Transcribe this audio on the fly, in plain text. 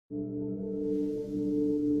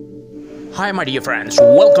Hi my dear friends,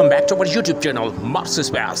 welcome back to our YouTube channel Mars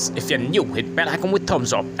Curiosity. If you're new, hit bell icon with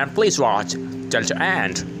thumbs up and please watch till the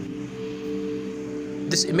end.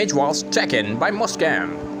 This image was taken by Mars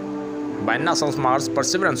by NASA's Mars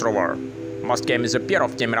Perseverance rover. Mars is a pair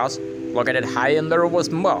of cameras located high in the rover's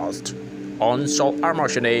mast on Sol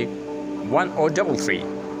Armachine 1033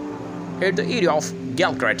 at the area of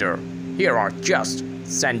Gale crater. Here are just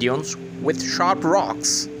sand dunes with sharp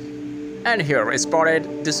rocks. And here is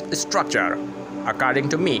spotted this structure. According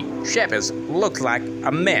to me, shape looks like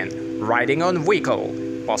a man riding on vehicle.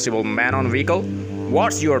 Possible man on vehicle?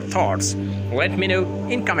 What's your thoughts? Let me know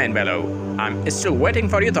in comment below. I'm still waiting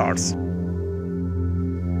for your thoughts.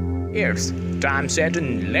 It's time set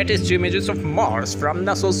in latest images of Mars from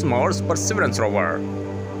NASA's Mars Perseverance rover.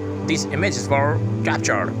 These images were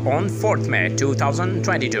captured on 4th May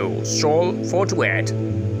 2022, Sol 428.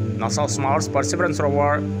 NASA's Mars Perseverance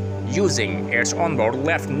rover using its onboard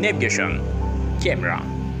left navigation camera.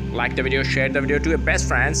 Like the video, share the video to your best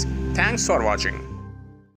friends. Thanks for watching.